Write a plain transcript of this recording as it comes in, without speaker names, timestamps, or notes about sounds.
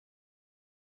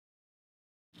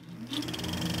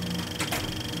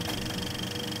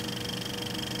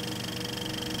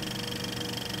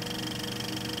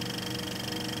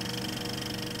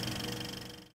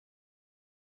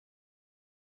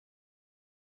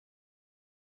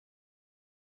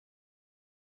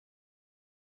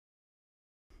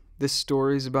This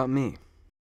story's about me.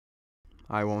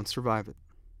 I won't survive it.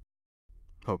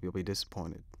 Hope you'll be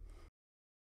disappointed.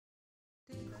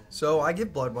 So I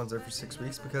give blood ones every 6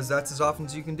 weeks because that's as often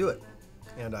as you can do it.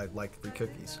 And I'd like free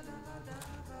cookies.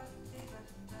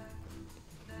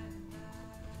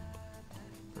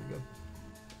 Very good.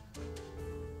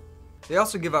 They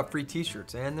also give out free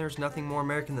t-shirts, and there's nothing more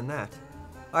American than that.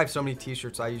 I have so many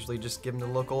t-shirts I usually just give them to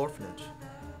the local orphanage.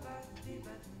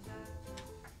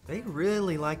 They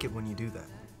really like it when you do that.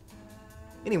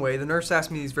 Anyway, the nurse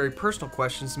asked me these very personal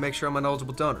questions to make sure I'm an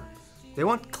eligible donor. They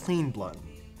want clean blood.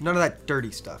 None of that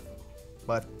dirty stuff.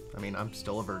 But, I mean, I'm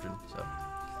still a virgin,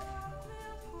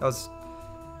 so.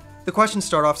 The questions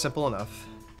start off simple enough.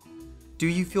 Do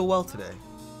you feel well today?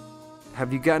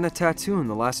 Have you gotten a tattoo in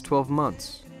the last 12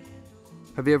 months?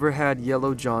 Have you ever had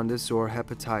yellow jaundice or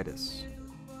hepatitis?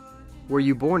 Were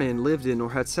you born in, lived in, or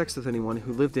had sex with anyone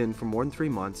who lived in for more than 3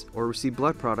 months, or received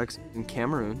blood products in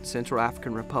Cameroon, Central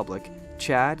African Republic,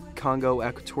 Chad, Congo,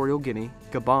 Equatorial Guinea,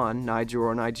 Gabon, Niger,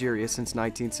 or Nigeria since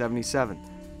 1977?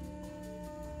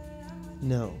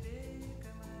 No.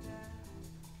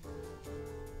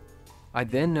 I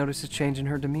then noticed a change in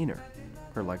her demeanor.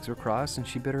 Her legs were crossed and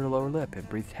she bit her lower lip and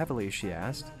breathed heavily as she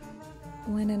asked,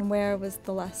 When and where was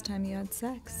the last time you had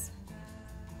sex?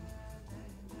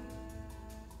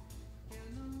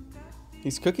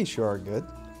 These cookies sure are good.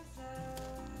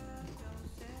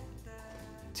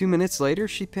 2 minutes later,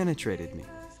 she penetrated me.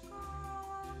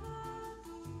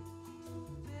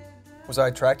 Was I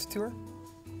attracted to her?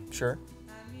 Sure.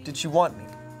 Did she want me?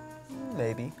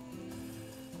 Maybe.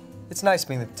 It's nice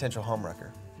being the potential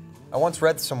homewrecker. I once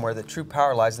read somewhere that true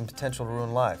power lies in potential to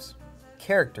ruin lives.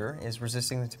 Character is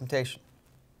resisting the temptation.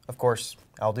 Of course,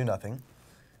 I'll do nothing.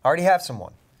 I already have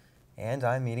someone, and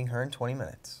I'm meeting her in 20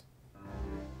 minutes.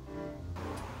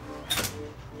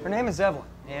 Her name is Evelyn,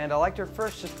 and I liked her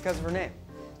first just because of her name.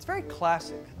 It's very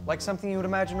classic, like something you would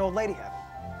imagine an old lady having,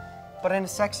 but in a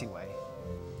sexy way.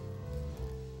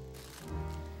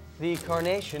 The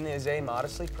carnation is a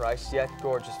modestly priced yet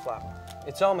gorgeous flower.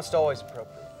 It's almost always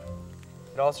appropriate.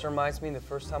 It also reminds me of the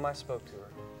first time I spoke to her.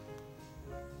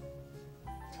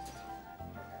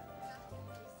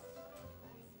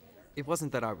 It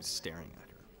wasn't that I was staring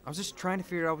at her. I was just trying to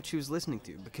figure out what she was listening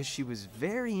to because she was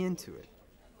very into it.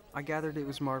 I gathered it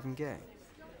was Marvin Gaye,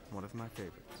 one of my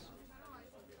favorites.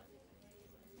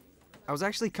 I was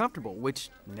actually comfortable, which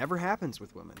never happens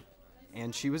with women.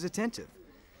 And she was attentive,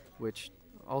 which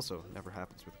also never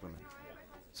happens with women.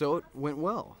 So it went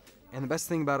well. And the best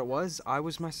thing about it was I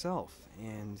was myself,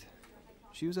 and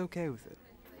she was okay with it.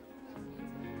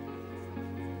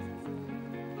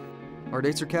 Our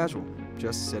dates are casual,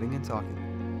 just sitting and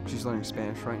talking. She's learning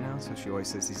Spanish right now, so she always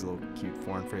says these little cute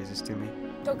foreign phrases to me.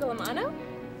 Coco la mano?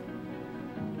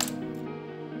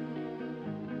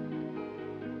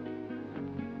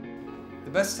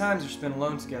 The best times are spent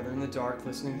alone together in the dark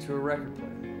listening to a record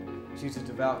player. She's a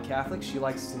devout Catholic, she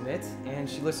likes to knit, and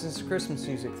she listens to Christmas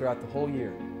music throughout the whole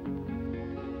year.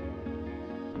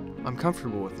 I'm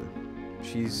comfortable with her.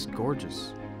 She's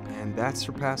gorgeous, and that's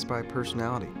surpassed by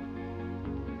personality.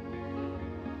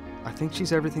 I think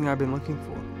she's everything I've been looking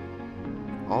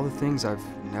for. All the things I've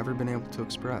never been able to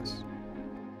express.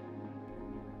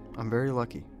 I'm very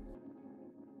lucky.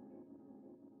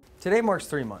 Today marks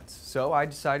 3 months, so I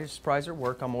decided to surprise her at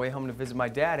work on my way home to visit my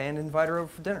dad and invite her over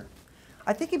for dinner.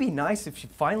 I think it'd be nice if she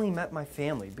finally met my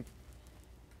family.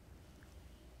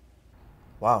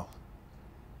 Wow.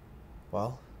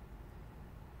 Well,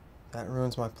 that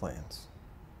ruins my plans.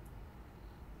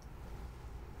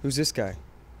 Who's this guy?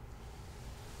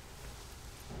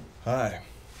 Hi.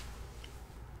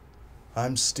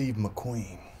 I'm Steve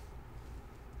McQueen.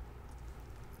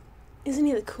 Isn't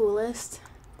he the coolest?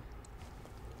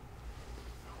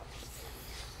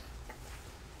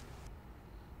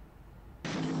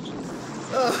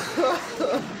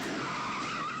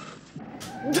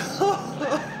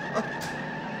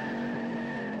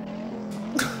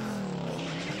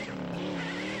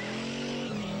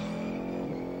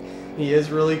 He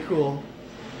is really cool.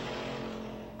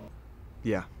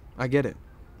 Yeah, I get it.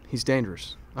 He's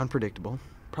dangerous, unpredictable,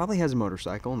 probably has a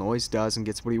motorcycle and always does and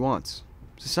gets what he wants.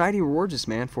 Society rewards this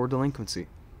man for delinquency.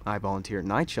 I volunteer at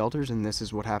night shelters and this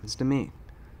is what happens to me.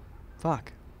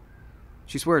 Fuck.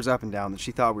 She swears up and down that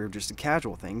she thought we were just a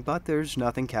casual thing, but there's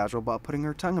nothing casual about putting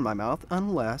her tongue in my mouth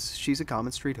unless she's a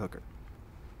common street hooker.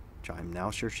 Which I'm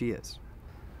now sure she is.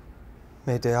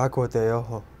 Me te agua de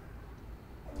ojo.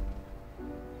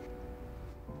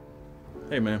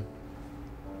 Hey, man.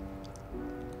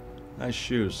 Nice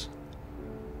shoes.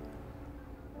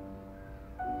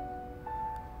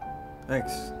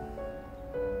 Thanks.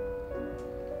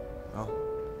 Well,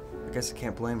 I guess I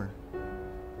can't blame her.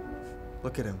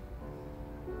 Look at him.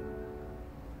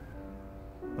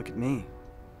 Look at me.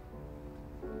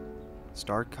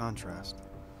 Stark contrast.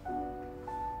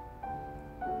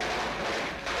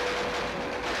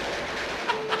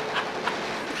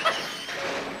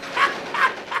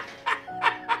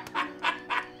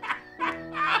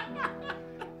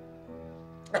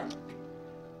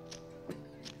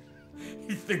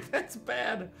 You think that's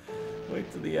bad? Wait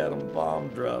till the atom bomb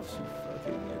drops, you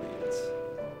fucking idiots.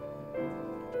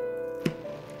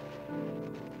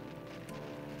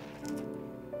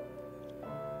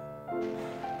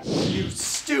 You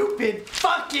stupid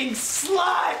fucking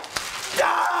slut!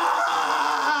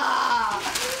 Ah!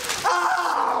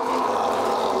 Ah!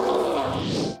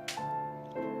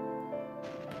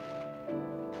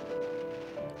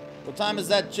 What time is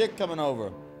that chick coming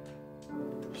over?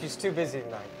 She's too busy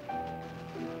tonight.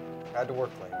 Had to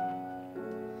work late.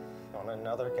 On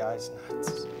another guy's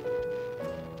nuts.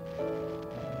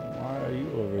 Why are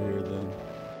you over here then?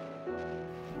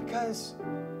 Because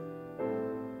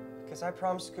I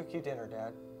promised to cook you dinner,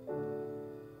 Dad.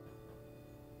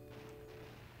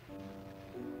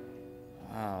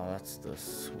 Wow, that's the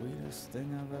sweetest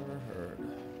thing I've ever heard.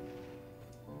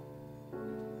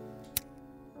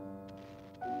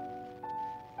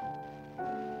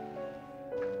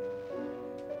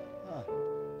 Huh.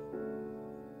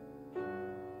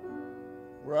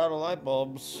 We're out of light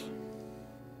bulbs.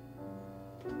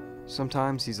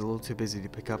 Sometimes he's a little too busy to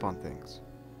pick up on things.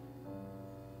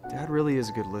 Dad really is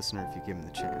a good listener if you give him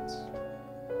the chance.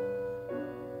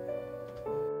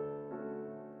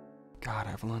 God,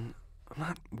 Evelyn, I'm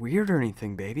not weird or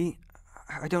anything, baby.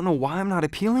 I don't know why I'm not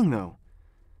appealing, though.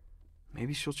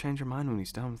 Maybe she'll change her mind when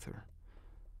he's done with her.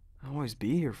 I'll always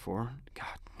be here for her.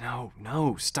 God,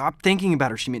 no. Stop thinking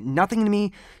about her. She meant nothing to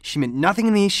me. She meant nothing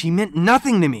to me. She meant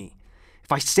nothing to me.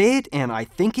 If I say it and I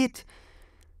think it,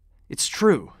 it's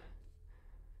true.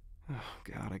 Oh,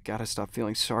 God, I gotta stop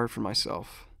feeling sorry for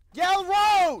myself. Get out of the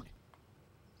road!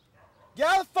 Get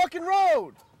out of the fucking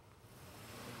road!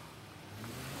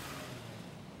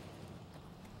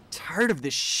 Tired of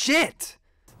this shit!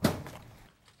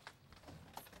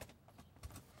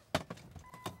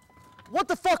 What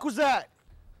the fuck was that?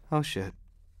 Oh, shit.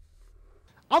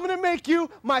 I'm gonna make you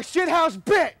my shithouse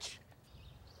bitch!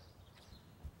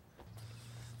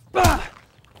 Ah!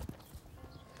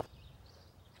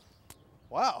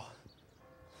 Wow.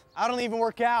 I don't even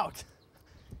work out.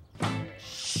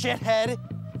 Shithead.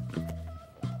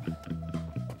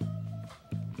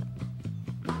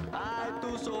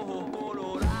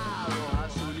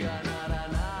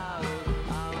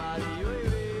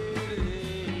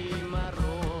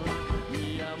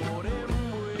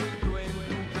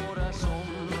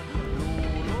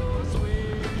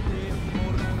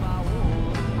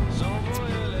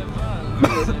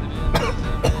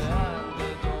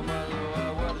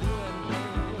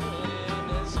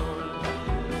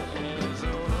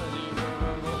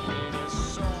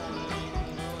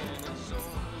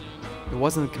 It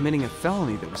wasn't committing a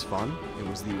felony that was fun. It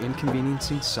was the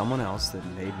inconveniencing someone else that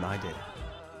made my day.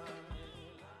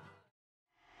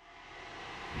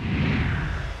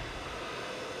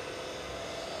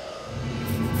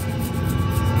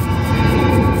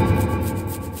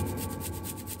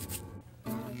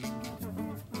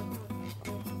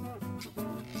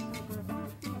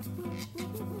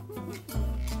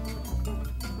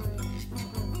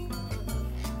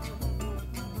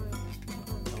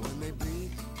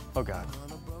 Oh, God.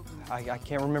 I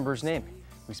can't remember his name.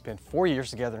 We spent 4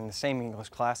 years together in the same English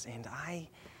class, and I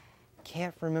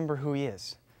can't remember who he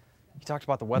is. He talked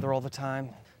about the weather all the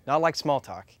time. Not like small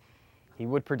talk. He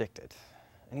would predict it.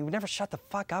 And he would never shut the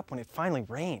fuck up when it finally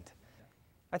rained.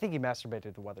 I think he masturbated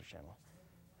at the Weather Channel.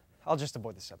 I'll just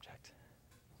avoid the subject.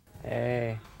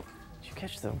 Hey, did you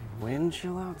catch the wind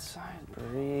chill outside?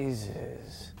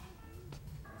 Breezes.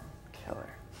 Killer.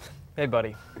 Hey,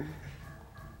 buddy.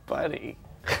 Buddy.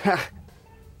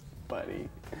 Buddy.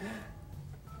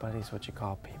 Buddy's what you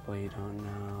call people you don't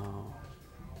know.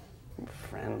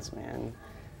 Friends, man.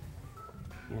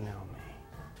 You know me.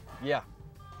 Yeah,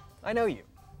 I know you.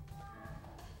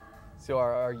 So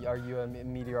are you a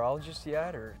meteorologist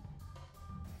yet, or?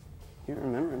 You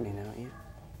remember me, don't you?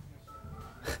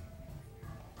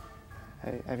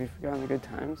 Hey, have you forgotten the good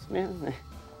times, man?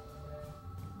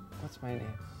 What's my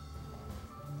name?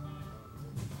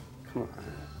 Come on.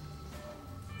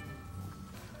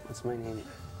 What's my name?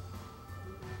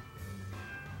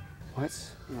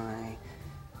 What's my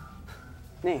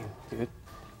name, dude?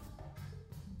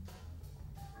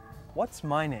 What's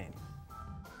my name,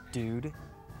 dude?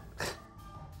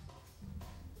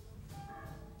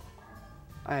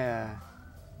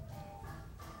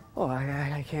 Oh,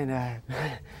 I can't, I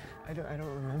don't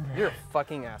remember. You're a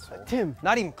fucking asshole. Tim.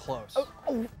 Not even close.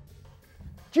 Oh,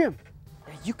 Jim.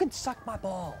 Yeah, you can suck my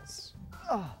balls.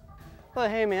 Oh, well,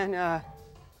 hey, man,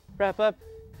 wrap up.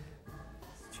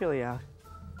 It's chilly out.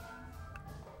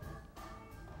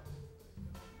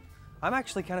 I'm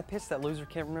actually kind of pissed that loser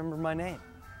can't remember my name.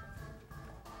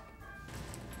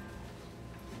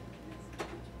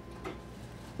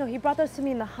 No, he brought those to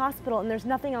me in the hospital, and there's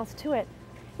nothing else to it.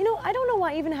 You know, I don't know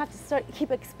why I even have to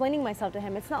keep explaining myself to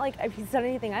him. It's not like he's done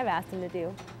anything I've asked him to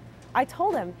do. I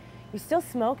told him, you still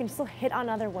smoke and you still hit on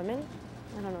other women?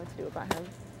 I don't know what to do about him.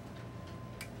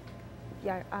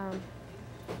 Yeah,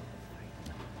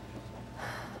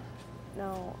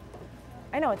 no.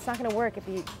 I know it's not gonna work if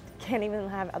he can't even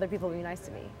have other people be nice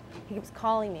to me. He keeps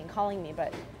calling me,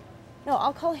 but no,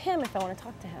 I'll call him if I want to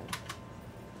talk to him.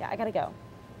 Yeah, I gotta go.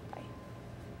 Bye.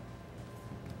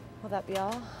 Will that be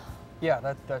all? Yeah,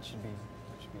 that should be it.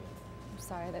 I'm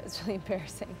sorry, that was really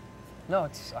embarrassing. No,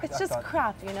 it's It's I just thought,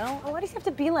 crap, you know? Why does he have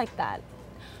to be like that?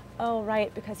 Oh,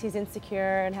 right, because he's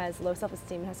insecure and has low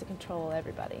self-esteem and has to control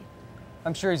everybody.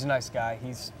 I'm sure he's a nice guy.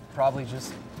 He's probably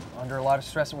just under a lot of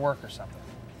stress at work or something.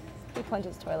 He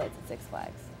plunges toilets at Six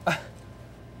Flags.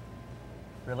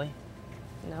 Really?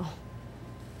 No.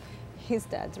 His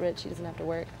dad's rich, he doesn't have to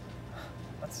work.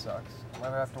 That sucks. He'll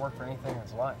never have to work for anything in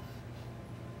his life.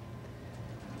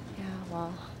 Yeah,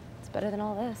 well, it's better than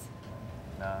all this.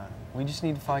 Nah, we just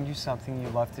need to find you something you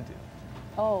love to do.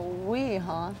 Oh,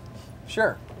 huh?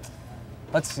 Sure.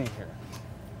 Let's see here.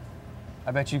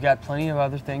 I bet you got plenty of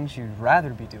other things you'd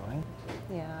rather be doing.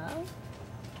 Yeah.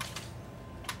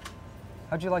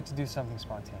 How'd you like to do something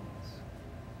spontaneous?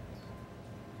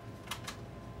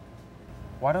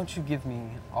 Why don't you give me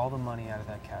all the money out of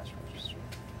that cash register?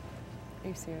 Are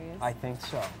you serious? I think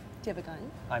so. Do you have a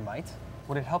gun? I might.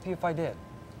 Would it help you if I did?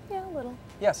 Yeah, a little.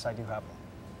 Yes, I do have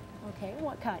one. Okay,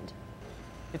 what kind?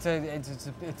 It's a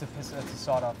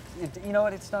sawed-off. You know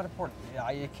what? It's not important.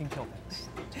 It can kill things.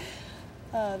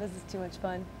 Oh, this is too much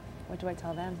fun. What do I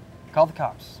tell them? Call the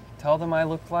cops. Tell them I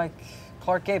look like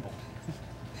Clark Gable.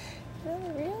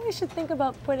 We really should think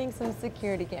about putting some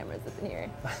security cameras in here.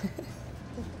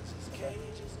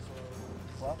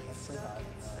 Well, that's pretty hot.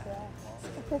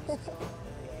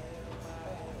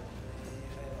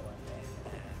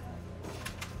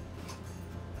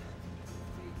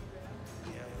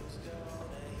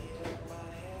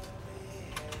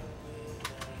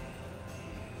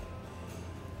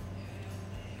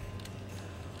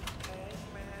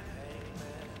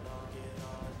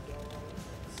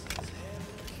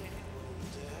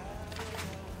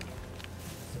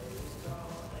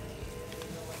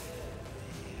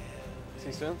 See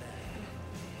you soon.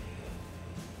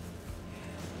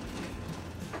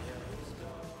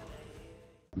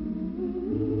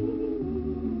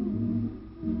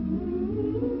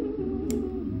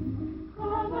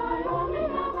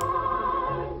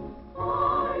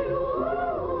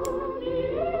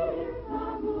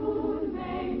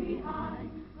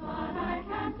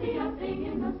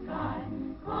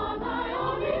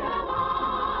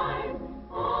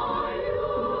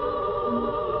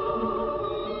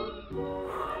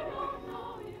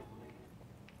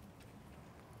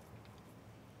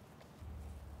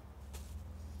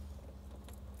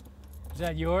 Is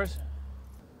that yours?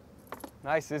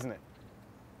 Nice, isn't it?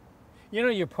 You know,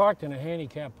 you're parked in a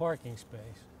handicapped parking space.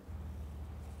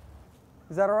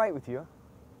 Is that all right with you?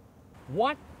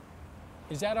 What?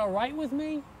 Is that all right with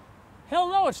me? Hell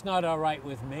no, it's not all right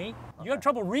with me. Okay. You have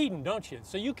trouble reading, don't you?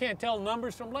 So you can't tell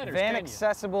numbers from letters, Van can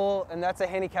accessible, and that's a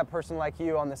handicapped person like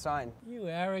you on the sign. You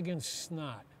arrogant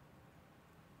snot.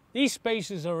 These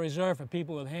spaces are reserved for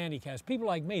people with handicaps, people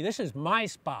like me. This is my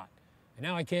spot. And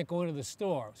now I can't go into the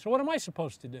store. So what am I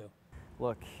supposed to do?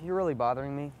 Look, you're really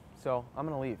bothering me, so I'm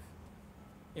gonna leave.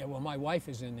 Yeah, well, my wife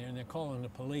is in there and they're calling the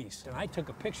police. And I took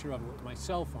a picture of it with my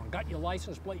cell phone, got your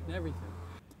license plate and everything.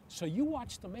 So you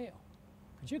watch the mail,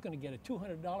 because you're gonna get a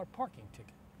 $200 parking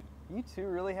ticket. You two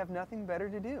really have nothing better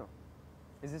to do.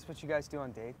 Is this what you guys do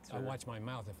on dates? I'd watch my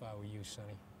mouth if I were you,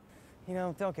 Sonny. You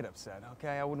know, don't get upset,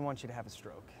 okay? I wouldn't want you to have a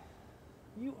stroke.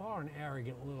 You are an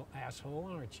arrogant little asshole,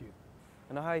 aren't you?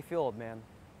 I know how you feel, old man.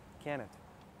 Can it?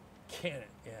 Can it,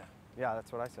 yeah. Yeah,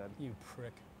 that's what I said. You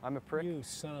prick. I'm a prick? You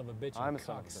son of a bitch. I'm a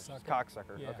cocksucker.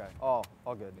 Cocksucker, Yeah. okay. Oh,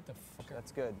 all good. Get the fuck out.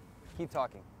 That's good. Keep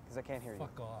talking, because I can't hear you.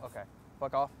 Fuck off. Okay.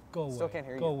 Fuck off? Go away. Still can't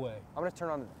hear you. Go away. I'm gonna turn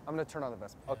on the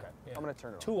Vespa. Yeah, Okay. yeah. I'm gonna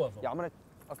turn it on. Two of them. Yeah,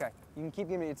 okay. You can keep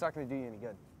giving me, it's not gonna do you any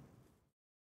good.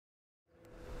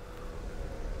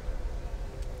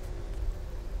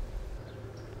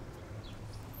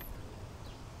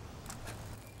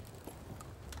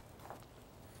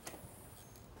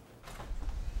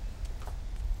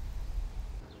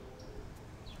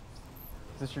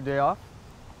 this your day off?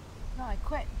 No, I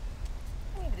quit.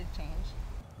 I needed a change.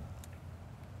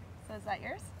 So is that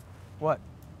yours? What?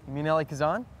 You mean Ellie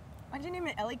Kazan? Why'd you name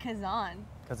it Ellie Kazan?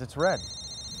 Because it's red.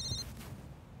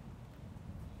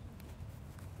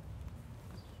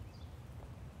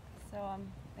 So,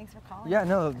 thanks for calling. Yeah,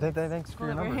 no, thanks for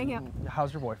your Over, number. hang out.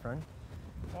 How's your boyfriend?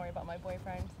 Don't worry about my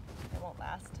boyfriend. It won't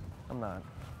last. I'm not.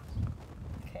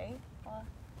 Okay.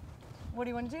 What do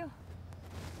you want to do?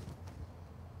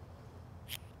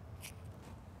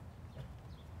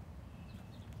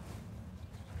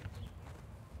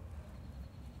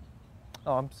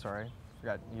 Oh, I'm sorry.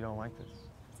 Forgot you don't like this.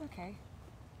 It's okay.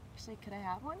 Actually, could I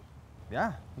have one?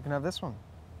 Yeah, you can have this one.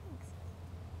 Thanks.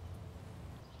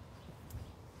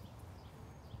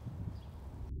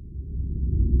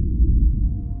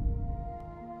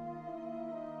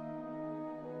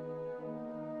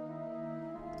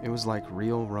 It was like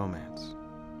real romance.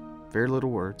 Very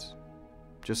little words,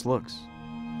 just looks.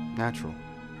 Natural.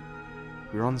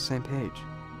 We were on the same page,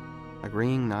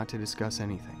 agreeing not to discuss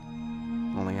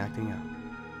anything, only acting out.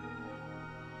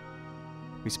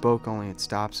 We spoke only at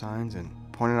stop signs and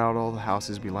pointed out all the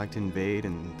houses we liked to invade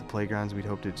and the playgrounds we'd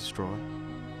hoped to destroy.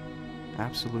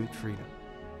 Absolute freedom.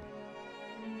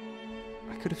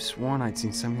 I could have sworn I'd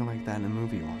seen something like that in a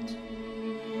movie once.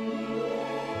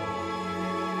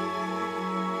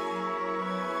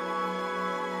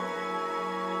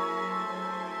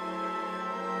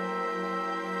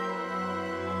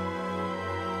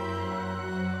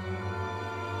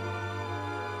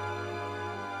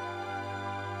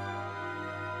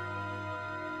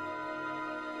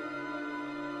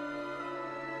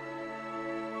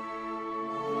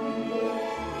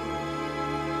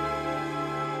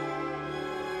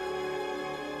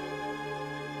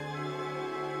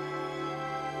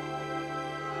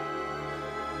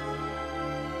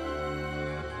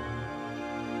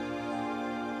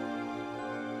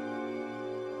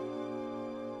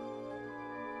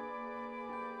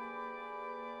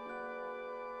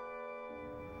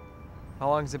 How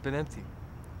long has it been empty?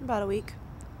 About a week.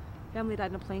 Family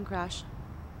died in a plane crash.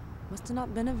 Must have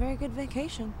not been a very good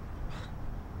vacation.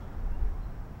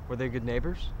 Were they good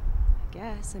neighbors? I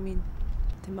guess. I mean,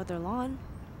 they mowed their lawn.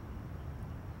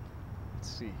 Let's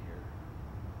see here.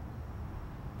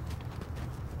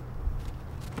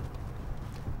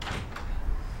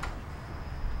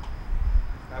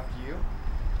 After you?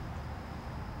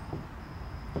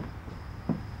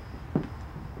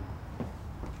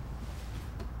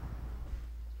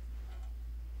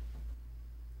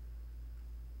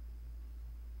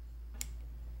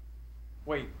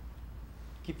 Wait.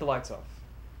 Keep the lights off.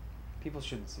 People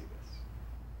shouldn't see this.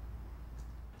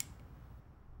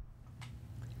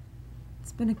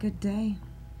 It's been a good day.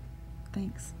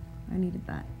 Thanks. I needed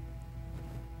that.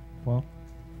 Well,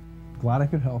 glad I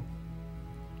could help.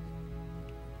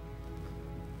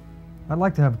 I'd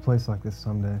like to have a place like this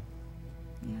someday.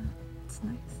 Yeah, it's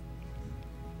nice.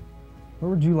 Where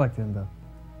would you like to end up?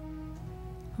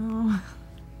 Oh,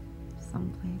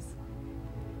 someplace.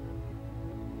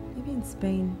 Maybe in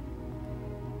Spain.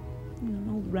 You know, an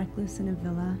old recluse in a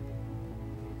villa.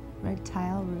 Red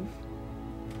tile roof.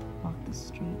 Walk the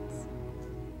streets.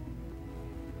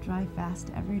 Drive fast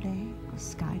every day. Go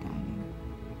skydiving.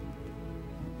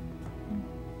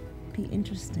 Be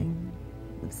interesting.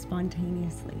 Live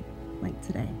spontaneously, like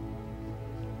today.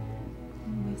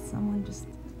 And with someone just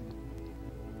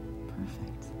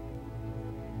perfect.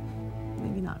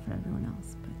 Maybe not for everyone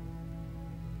else, but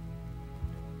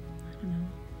I don't know.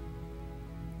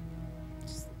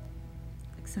 Just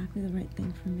exactly the right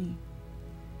thing for me.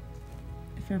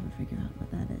 If I ever figure out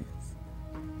what that is.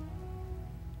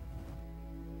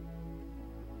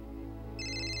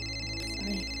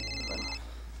 Sorry.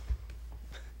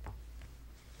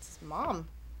 It's his mom.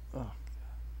 Oh.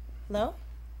 Hello?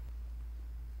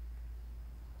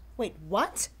 Wait,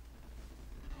 what?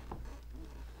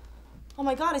 Oh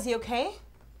my God, is he okay?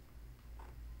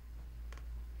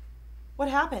 What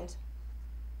happened?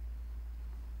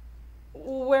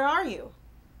 Where are you?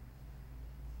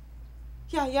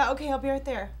 Yeah, okay, I'll be right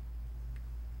there.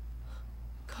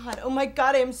 God, oh my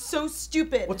God, I am so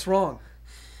stupid. What's wrong?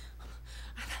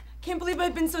 Can't believe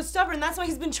I've been so stubborn. That's why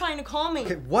he's been trying to call me.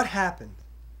 Okay, what happened?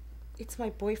 It's my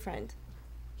boyfriend.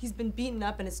 He's been beaten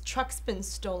up and his truck's been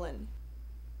stolen.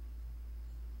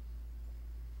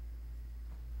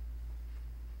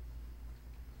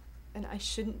 And I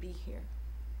shouldn't be here.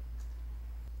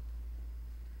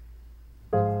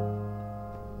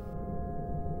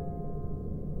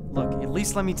 Look, at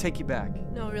least let me take you back.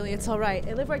 No, really, it's all right.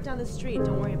 I live right down the street.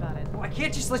 Don't worry about it. I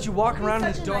can't just let you walk around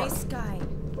in the dark. He's such a nice guy.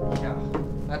 Yeah,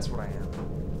 that's what I am.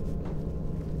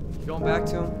 You going back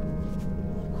to him?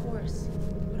 Of course.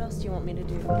 What else do you want me to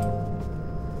do?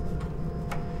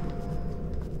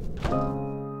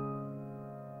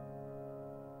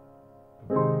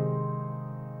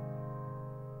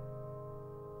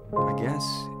 I guess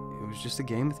it was just a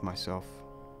game with myself.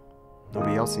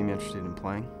 Nobody else seemed interested in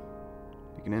playing.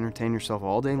 You can entertain yourself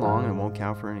all day long and it won't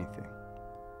count for anything.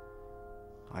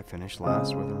 I finished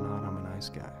last whether or not I'm a nice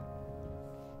guy.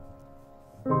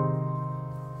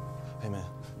 Hey, man.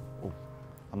 Oh,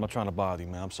 I'm not trying to bother you,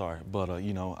 man. I'm sorry. But,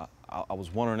 you know, I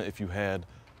was wondering if you had,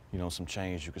 you know, some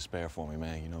change you could spare for me,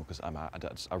 man, you know, because I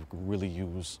could really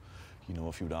use, you know,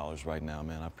 a few dollars right now,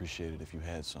 man. I appreciate it if you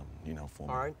had some, you know, for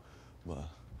me. All right. But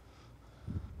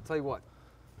I'll tell you what.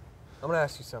 I'm going to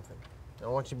ask you something. I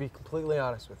want you to be completely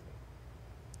honest with me.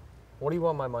 What do you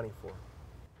want my money for?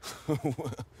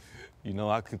 you know,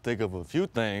 I can think of a few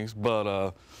things,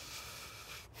 but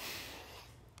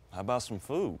how about some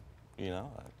food? You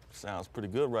know, sounds pretty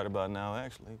good right about now,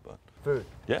 actually. But food?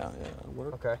 Yeah,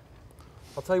 work. Okay.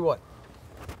 I'll tell you what.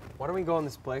 Why don't we go in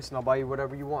this place and I'll buy you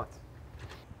whatever you want?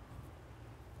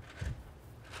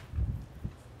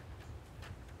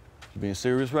 You being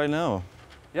serious right now?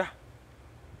 Yeah.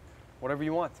 Whatever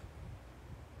you want.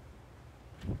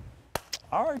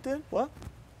 All right, then. Well,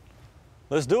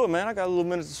 let's do it, man. I got a little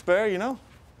minute to spare, you know.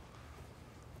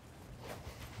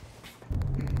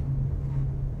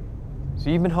 So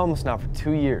you've been homeless now for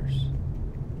 2 years.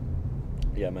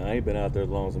 Yeah, man, I ain't been out there as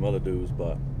long as some other dudes,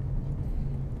 but,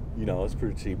 you know, it's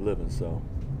pretty cheap living, so.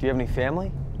 Do you have any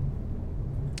family?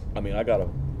 I mean, I got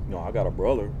a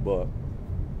brother, but,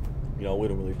 you know, we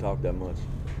don't really talk that much.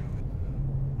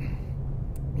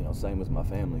 You know, same as my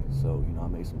family, so, you know, I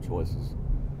made some choices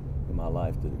in my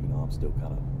life that, you know, I'm still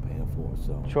kind of paying for,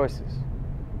 so. Choices?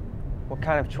 What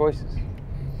kind of choices?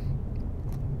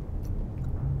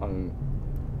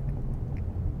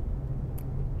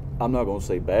 I'm not gonna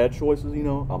say bad choices, you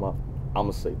know. I'm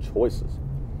gonna say choices.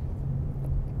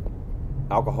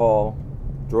 Alcohol,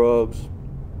 drugs,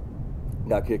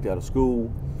 got kicked out of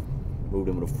school, moved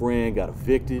in with a friend, got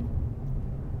evicted.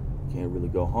 Can't really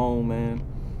go home, man.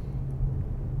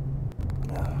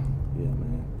 Yeah,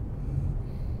 man.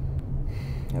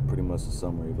 That's pretty much the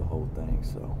summary of the whole thing,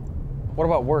 so. What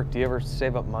about work? Do you ever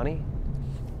save up money?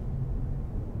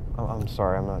 I'm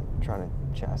sorry, I'm not trying to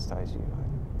chastise you.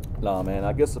 Nah, man,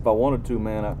 I guess if I wanted to,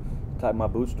 man, I'd tighten my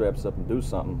bootstraps up and do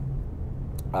something.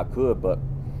 I could, but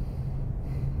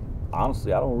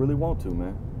honestly, I don't really want to,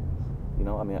 man. You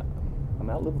know, I mean,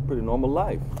 I live a pretty normal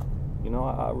life. You know,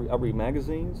 I read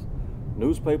magazines,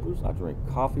 newspapers, I drink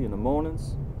coffee in the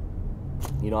mornings.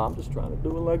 You know, I'm just trying to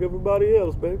do it like everybody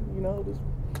else, baby. You know, just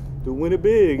to win it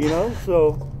big, you know?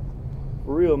 So,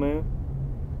 for real, man.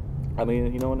 I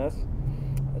mean, you know, and that's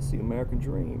the American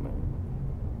dream, man.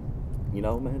 You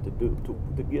know, man,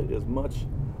 to get as much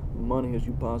money as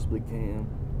you possibly can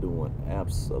doing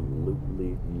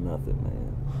absolutely nothing,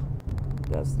 man.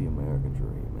 That's the American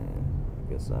dream, man.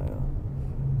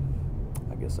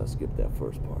 I guess I skipped that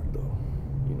first part, though.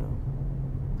 You know.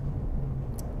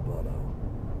 But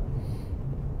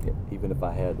yeah, even if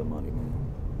I had the money, man,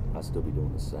 I'd still be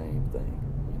doing the same thing,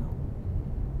 you know.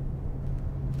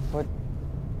 But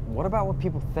what about what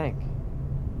people think?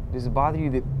 Does it bother you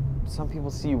that some people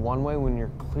see you one way when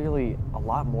you're clearly a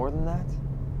lot more than that?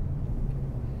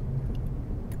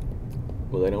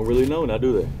 Well, they don't really know now,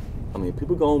 do they? I mean,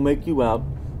 people gonna make you out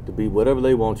to be whatever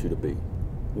they want you to be.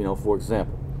 You know, for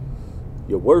example,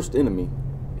 your worst enemy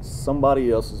is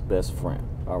somebody else's best friend,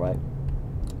 all right?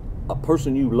 A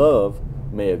person you love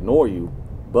may ignore you,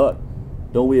 but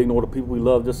don't we ignore the people we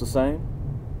love just the same?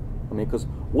 I mean, because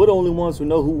we're the only ones who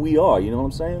know who we are, you know what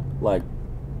I'm saying? Like,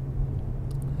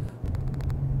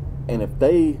 and if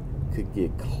they could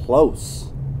get close,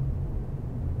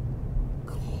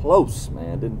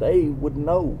 man, then they would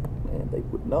know, man, they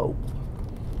would know.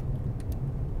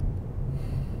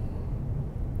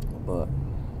 But,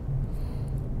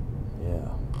 yeah,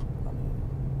 I mean,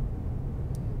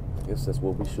 I guess that's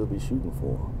what we should be shooting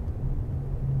for.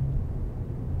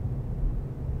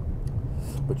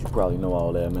 But you probably know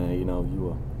all that, man. You know,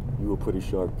 you a pretty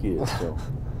sharp kid, so,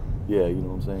 yeah, you know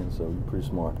what I'm saying? So you're pretty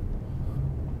smart.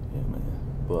 Yeah, man.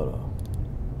 But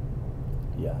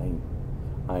yeah,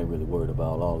 I ain't really worried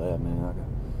about all that, man.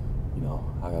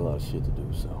 I got a lot of shit to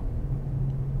do, so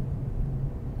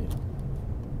yeah.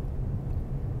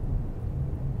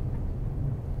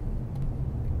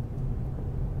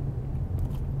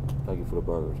 Thank you for the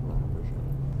burgers, man. I appreciate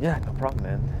it. Yeah, no problem,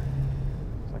 man.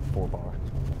 It's like $4.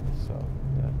 So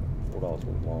yeah, $4 goes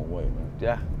a long way, man.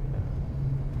 Yeah.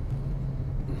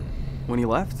 When he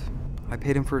left, I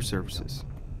paid him for his services.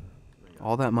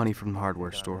 All that money from the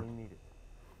hardware store.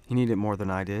 He needed it more than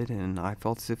I did, and I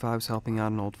felt as if I was helping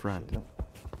out an old friend.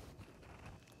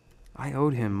 I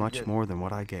owed him much more than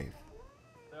what I gave.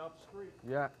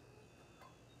 Yeah.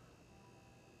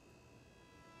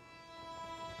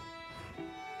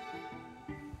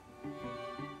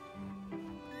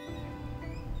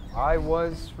 I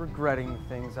was regretting the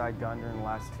things I'd done during the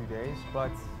last 2 days,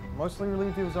 but mostly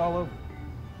relieved it was all over.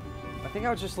 I think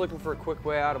I was just looking for a quick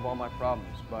way out of all my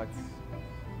problems, but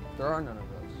there are none of those.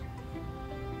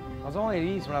 I was only at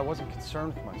ease when I wasn't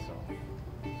concerned with myself.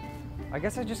 I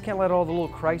guess I just can't let all the little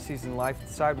crises in life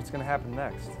decide what's going to happen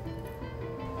next.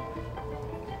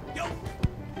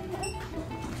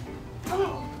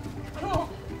 I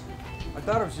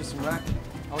thought it was just some racket.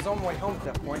 I was on my way home at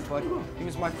that point, but he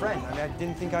was my friend. I mean, I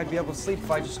didn't think I'd be able to sleep if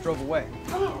I just drove away.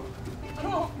 I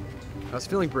was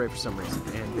feeling brave for some reason,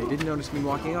 and they didn't notice me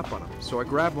walking up on them, so I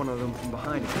grabbed one of them from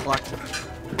behind and clocked him.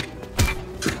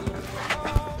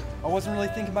 I wasn't really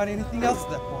thinking about anything else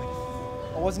at that point.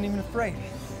 I wasn't even afraid.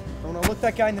 But when I looked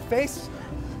that guy in the face,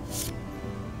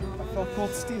 I felt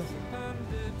cold steel.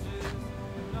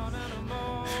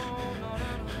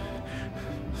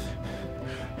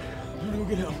 I'm gonna go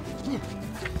get help.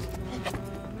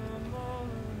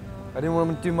 I didn't want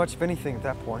him to do much of anything at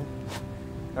that point.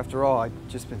 After all, I'd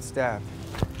just been stabbed.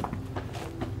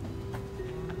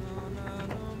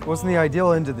 It wasn't the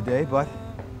ideal end of the day, but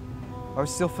I was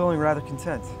still feeling rather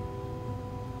content.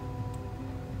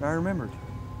 And I remembered.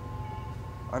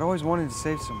 I'd always wanted to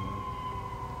save someone.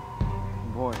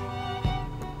 And boy,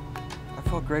 I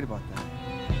felt great about that.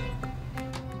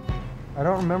 I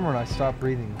don't remember when I stopped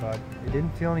breathing, but it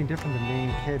didn't feel any different than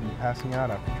being a kid and passing out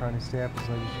after trying to stay up as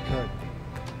late as you could.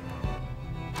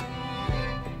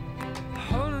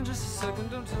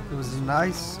 It was a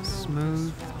nice,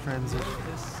 smooth transition.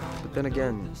 But then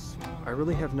again, I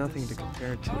really have nothing to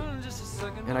compare it to.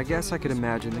 And I guess I could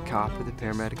imagine the cop or the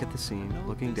paramedic at the scene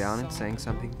looking down and saying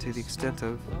something to the extent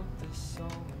of,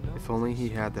 if only he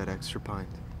had that extra pint.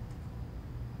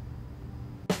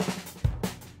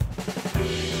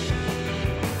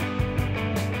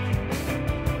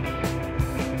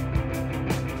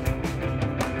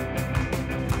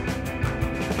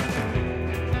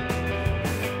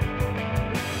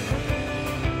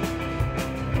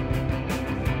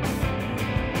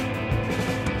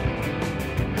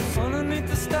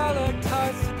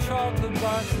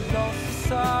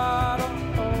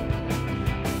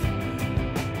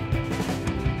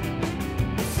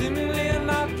 Seemingly